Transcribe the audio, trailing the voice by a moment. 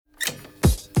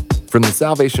From the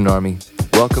Salvation Army,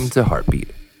 welcome to Heartbeat.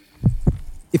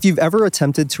 If you've ever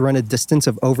attempted to run a distance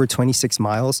of over 26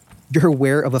 miles, you're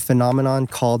aware of a phenomenon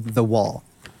called the wall.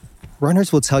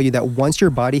 Runners will tell you that once your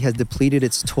body has depleted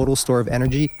its total store of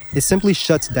energy, it simply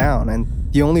shuts down, and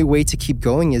the only way to keep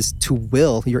going is to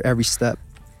will your every step.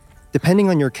 Depending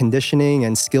on your conditioning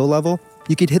and skill level,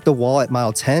 you could hit the wall at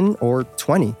mile 10 or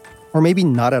 20, or maybe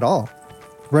not at all.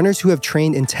 Runners who have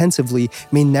trained intensively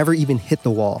may never even hit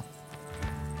the wall.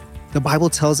 The Bible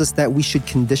tells us that we should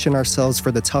condition ourselves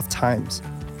for the tough times.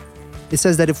 It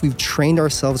says that if we've trained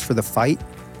ourselves for the fight,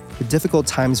 the difficult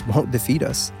times won't defeat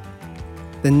us.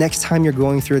 The next time you're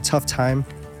going through a tough time,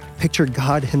 picture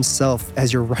God Himself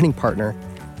as your running partner,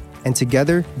 and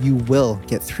together you will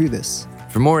get through this.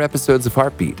 For more episodes of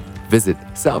Heartbeat, visit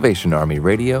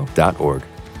salvationarmyradio.org.